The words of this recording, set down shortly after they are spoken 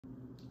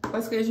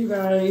What's good, you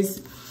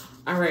guys?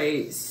 All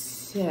right,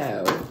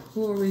 so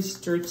who are we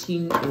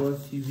starting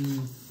off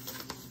with?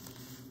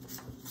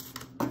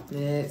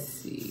 Let's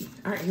see.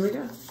 All right, here we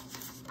go.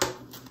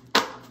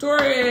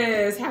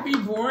 Taurus, happy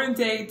born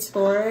day,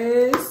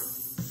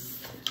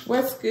 Taurus.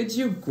 What's good,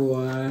 you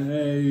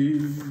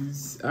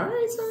guys? All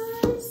right,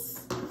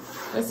 Taurus.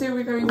 Let's see what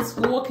we're going to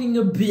be talking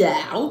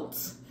about.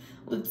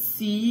 Let's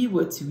see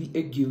what we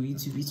are going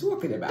to be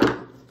talking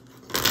about.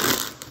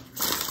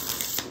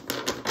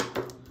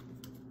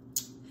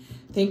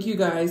 Thank you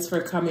guys for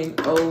coming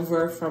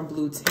over from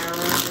Blue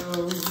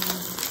Tarot.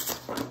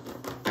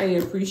 I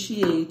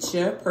appreciate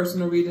you.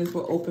 Personal readings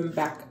will open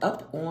back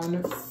up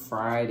on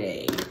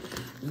Friday.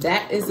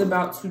 That is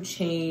about to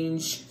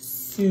change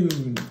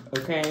soon,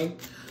 okay?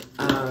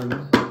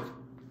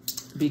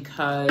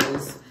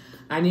 Because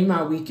I need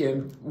my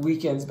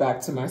weekends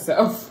back to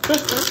myself.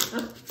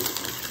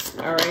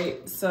 All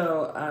right,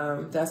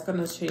 so that's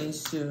gonna change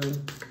soon.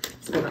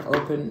 It's gonna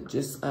open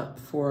just up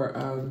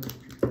for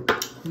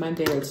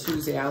Monday or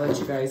Tuesday. I'll let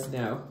you guys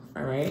know.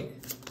 All right.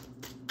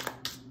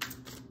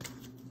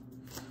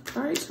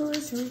 All right,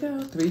 Taurus, here we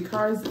go. 3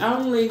 cards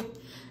only.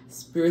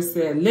 Spirit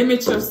said,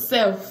 limit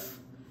yourself.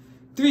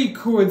 3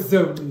 cards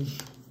only.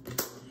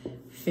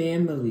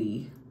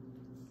 Family.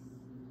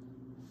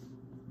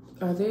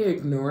 Are they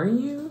ignoring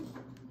you?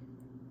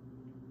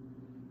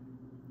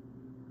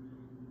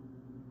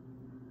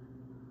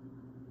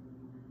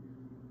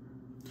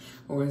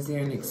 Or is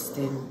there an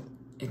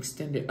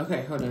extended?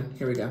 Okay, hold on.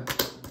 Here we go.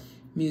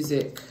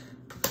 Music,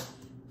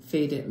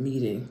 faded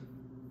meeting.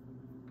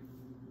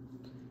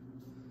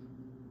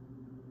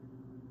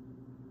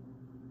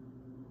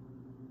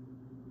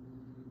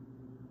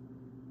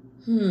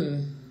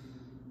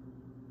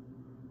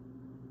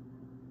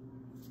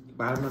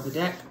 Bottom of the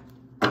deck,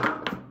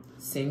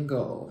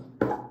 single.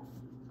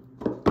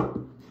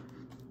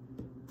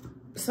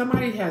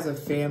 Somebody has a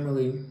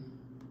family.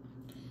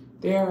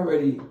 They're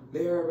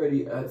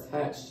already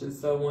attached to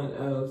someone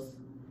else.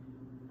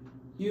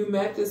 You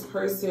met this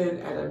person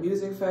at a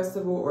music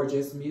festival or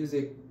just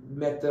music,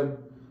 met them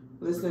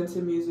listening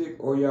to music,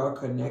 or y'all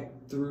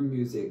connect through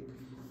music.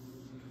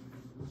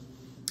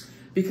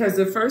 Because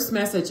the first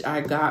message I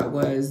got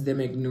was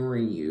them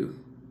ignoring you.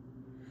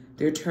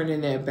 They're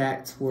turning their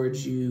back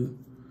towards you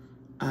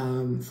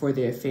for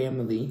their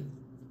family.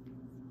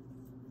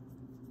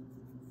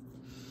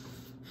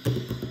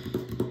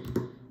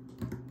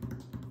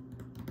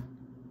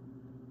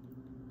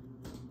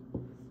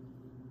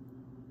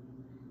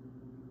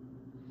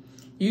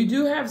 You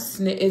do have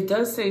snake. It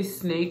does say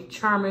snake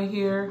charmer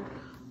here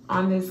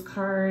on this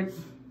card.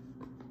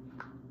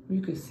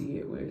 You can see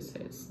it where it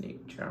says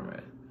snake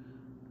charmer.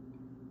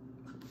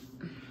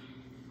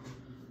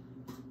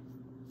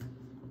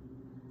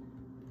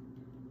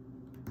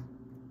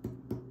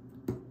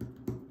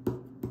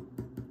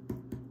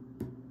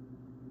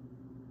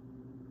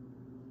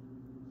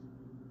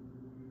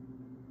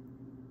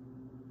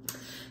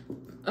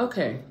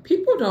 Okay,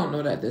 people don't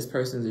know that this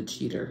person's a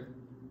cheater.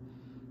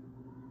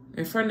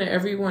 In front of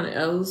everyone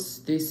else,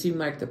 they seem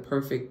like the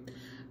perfect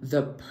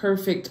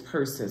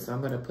person. So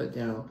I'm gonna put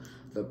down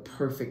the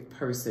perfect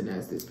person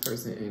as this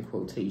person in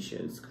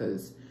quotations,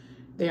 because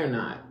they're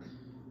not.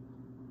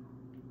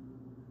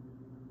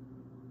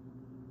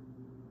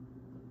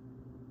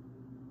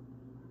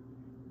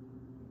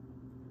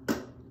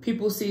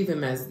 People see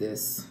them as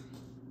this.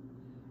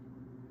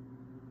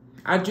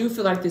 I do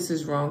feel like this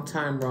is wrong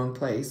time, wrong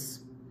place.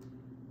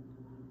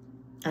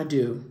 I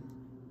do.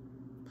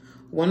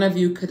 One of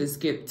you could have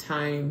skipped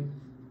time.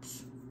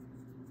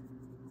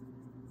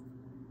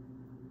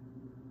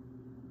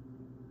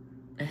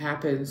 It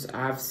happens.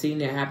 I've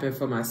seen it happen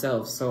for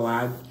myself. So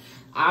I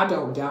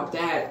don't doubt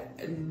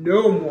that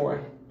no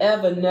more.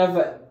 Ever,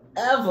 never,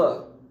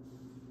 ever.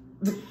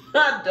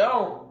 I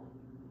don't.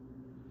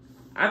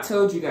 I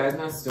told you guys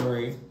my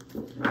story.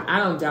 I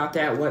don't doubt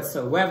that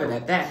whatsoever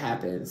that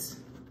happens.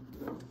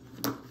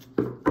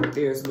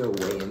 There's no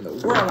way in the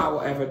world I will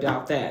ever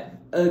doubt that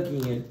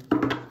again.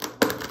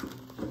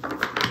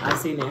 I've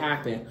seen it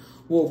happen.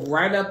 Well,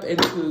 right up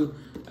into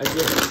a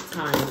different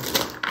time.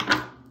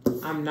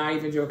 I'm not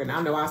even joking.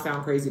 I know I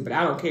sound crazy, but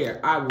I don't care.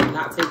 I will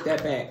not take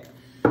that back.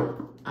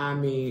 I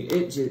mean,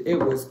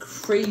 it was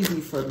crazy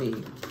for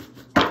me.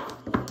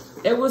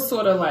 It was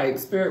sort of like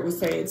Spirit was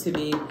saying to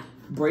me,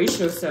 brace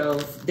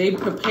yourself. They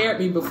prepared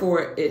me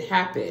before it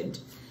happened.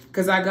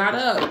 Because I got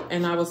up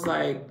and I was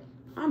like,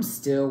 I'm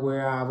still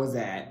where I was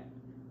at.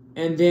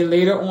 And then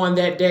later on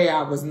that day,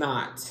 I was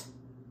not.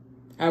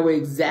 I was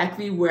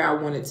exactly where I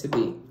wanted to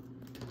be.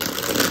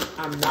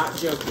 I'm not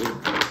joking.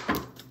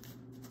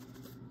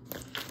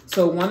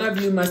 So one of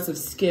you must have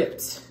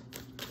skipped.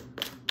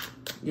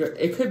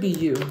 It could be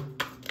you.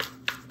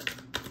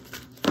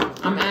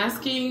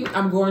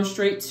 I'm going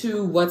straight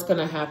to what's going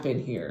to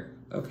happen here,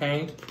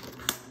 okay?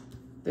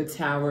 The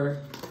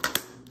Tower,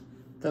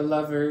 the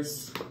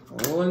Lovers,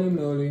 holy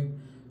moly,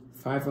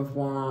 5 of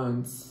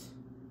Wands.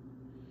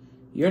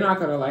 You're not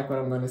going to like what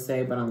I'm going to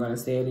say, but I'm going to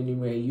say it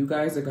anyway. You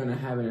guys are going to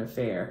have an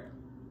affair.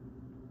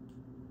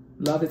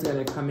 Love is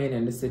going to come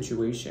in the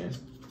situation.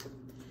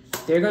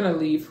 They're going to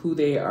leave who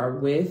they are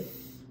with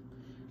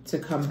to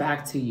come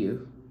back to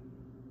you.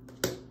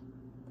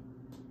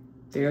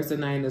 There's the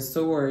Nine of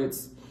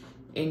Swords.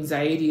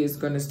 Anxiety is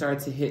going to start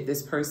to hit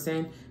this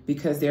person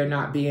because they're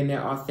not being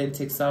their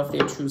authentic self,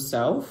 their true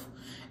self.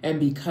 And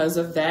because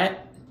of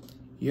that,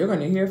 you're going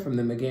to hear from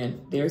them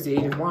again. There's the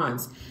Eight of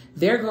Wands.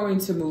 They're going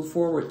to move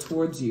forward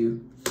towards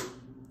you.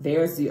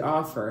 There's the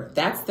offer.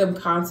 That's them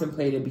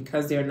contemplating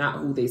because they're not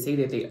who they say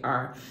that they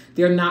are.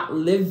 They're not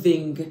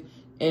living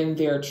in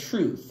their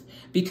truth.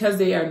 Because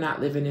they are not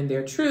living in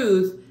their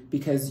truth,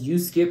 because you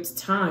skipped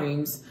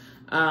times,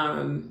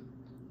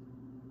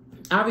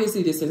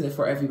 obviously this isn't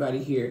for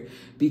everybody here.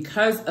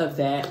 Because of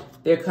that,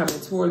 they're coming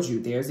towards you.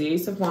 There's the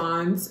Ace of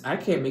Wands. I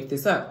can't make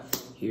this up.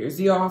 Here's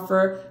the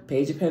offer.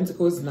 Page of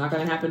Pentacles. It's not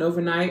going to happen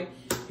overnight.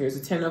 Here's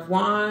the Ten of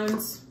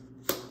Wands.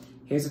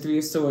 Here's the Three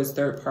of Swords,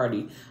 third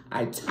party.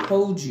 I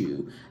told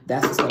you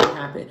that's what's going to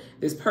happen.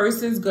 This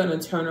person's going to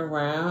turn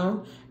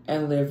around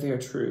and live their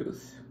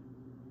truth.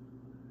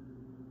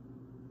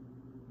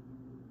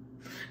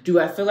 Do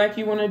I feel like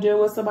you want to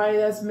deal with somebody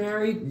that's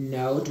married?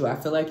 No. Do I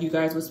feel like you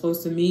guys were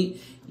supposed to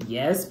meet?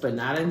 Yes, but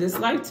not in this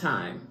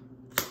lifetime.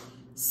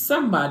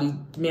 Somebody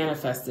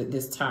manifested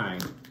this time.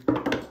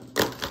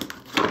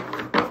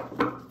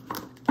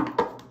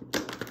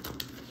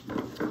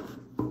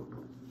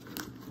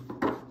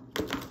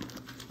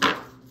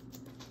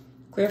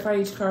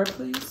 Clarify each card,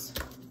 please.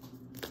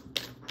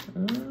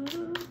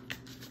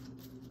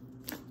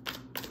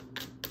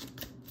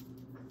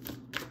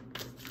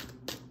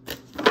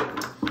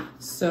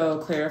 So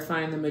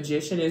clarifying the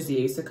Magician is the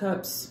Ace of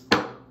Cups.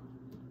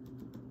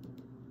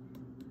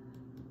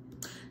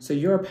 So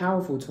you're a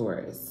powerful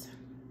Taurus.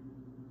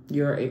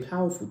 You're a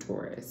powerful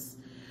Taurus.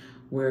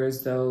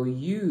 Whereas though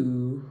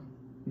you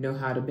know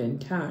how to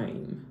bend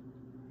time.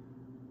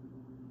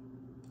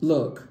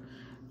 Look,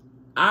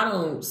 I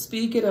don't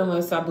speak it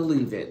unless I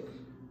believe it.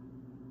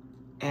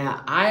 And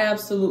I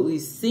absolutely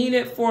seen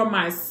it for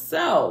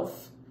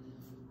myself.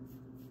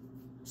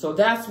 So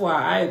that's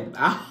why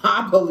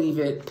I believe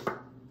it.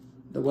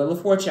 The Wheel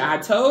of Fortune. I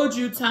told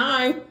you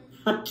time.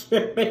 I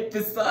can't make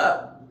this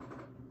up.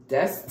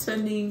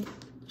 Destiny.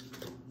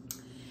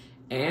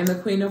 And the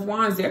Queen of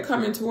Wands. They're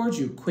coming towards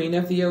you. Queen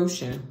of the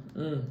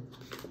Ocean.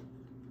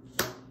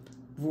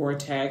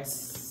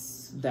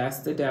 Vortex. That's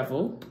the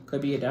devil.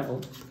 Could be a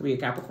devil. Could be a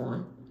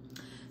Capricorn.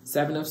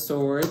 Seven of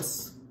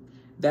Swords.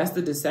 That's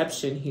the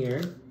deception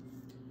here.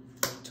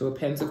 Two of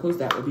Pentacles.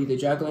 That would be the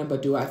juggling.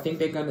 But do I think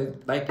they're going to,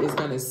 like, it's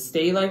going to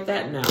stay like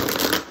that? No.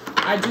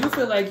 I do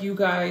feel like you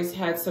guys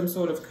had some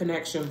sort of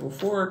connection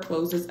before.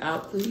 Close this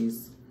out,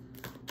 please.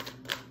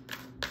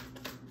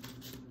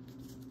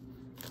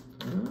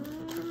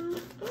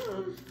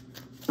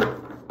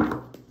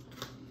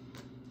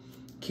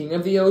 King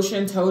of the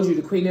Ocean. Told you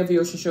the Queen of the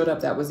Ocean showed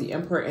up. That was the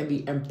Emperor and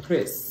the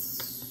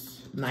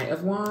Empress. Knight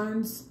of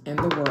Wands and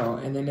the World.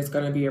 And then it's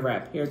going to be a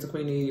wrap. Here's the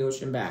Queen of the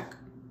Ocean back.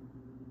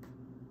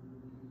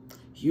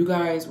 You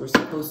guys were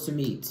supposed to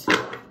meet.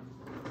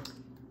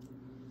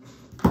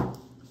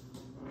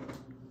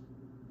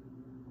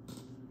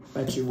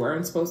 But you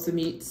weren't supposed to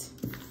meet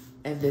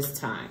at this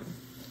time.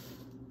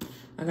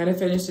 I'm going to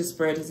finish the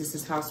spread because this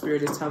is how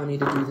Spirit is telling me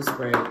to do the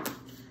spread.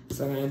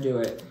 So I'm going to do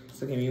it.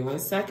 So give me 1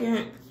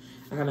 second.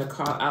 I'm going to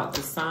call out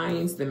the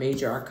signs, the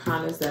major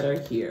arcanas that are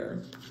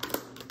here.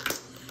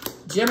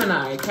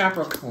 Gemini,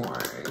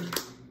 Capricorn.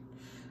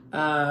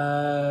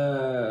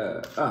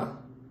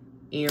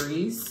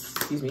 Aries.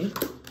 Excuse me.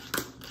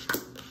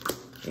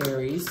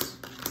 Aries.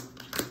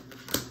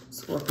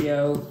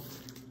 Scorpio.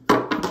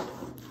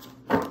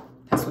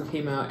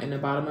 Came out and the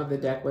bottom of the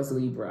deck was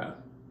Libra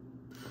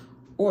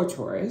or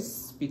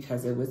Taurus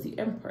because it was the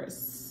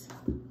Empress.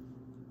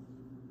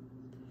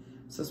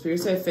 So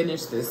Spirit said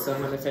finish this, so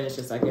I'm going to finish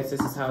this. I guess this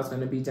is how it's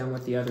going to be done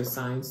with the other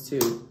signs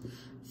too.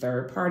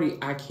 Third party.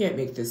 I can't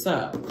make this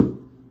up.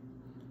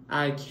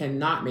 I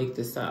cannot make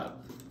this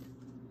up.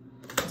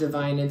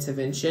 Divine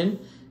intervention,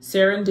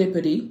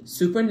 serendipity,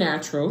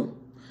 supernatural,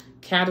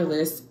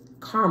 catalyst,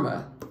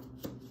 karma,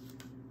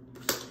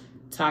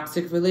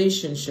 toxic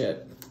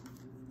relationship,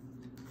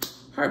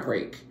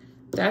 heartbreak.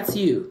 That's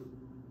you.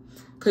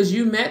 Because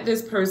you met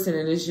this person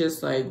and it's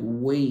just like,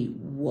 wait,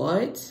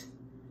 what?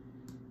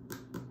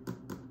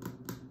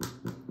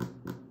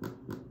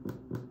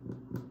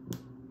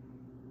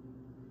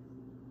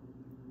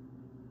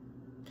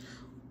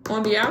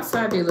 On the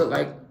outside, they look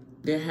like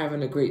they're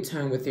having a great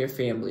time with their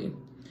family.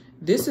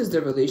 This is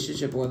the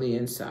relationship on the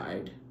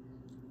inside.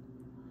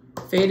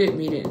 Fated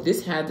meeting.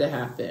 This had to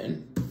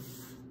happen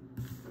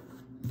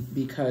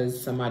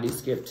because somebody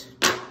skipped.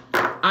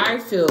 I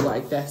feel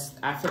like that's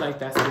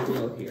the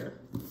deal here.